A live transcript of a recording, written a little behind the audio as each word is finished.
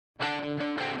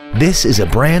This is a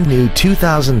brand new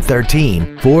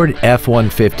 2013 Ford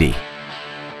F-150.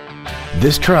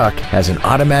 This truck has an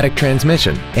automatic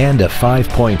transmission and a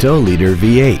 5.0-liter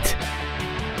V8.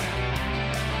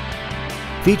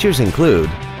 Features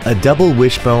include a double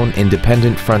wishbone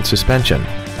independent front suspension,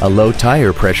 a low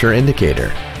tire pressure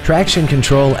indicator, traction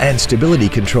control and stability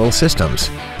control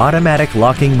systems, automatic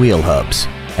locking wheel hubs,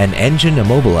 an engine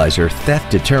immobilizer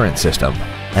theft deterrent system,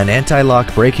 an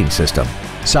anti-lock braking system,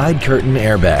 side curtain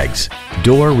airbags,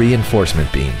 door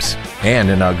reinforcement beams, and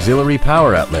an auxiliary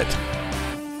power outlet.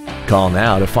 Call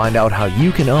now to find out how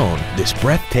you can own this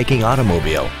breathtaking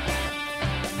automobile.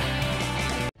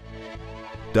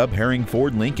 Dub Herring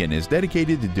Ford Lincoln is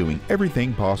dedicated to doing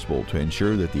everything possible to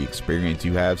ensure that the experience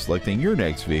you have selecting your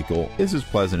next vehicle is as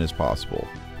pleasant as possible.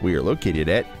 We are located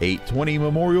at 820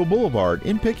 Memorial Boulevard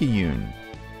in Picayune.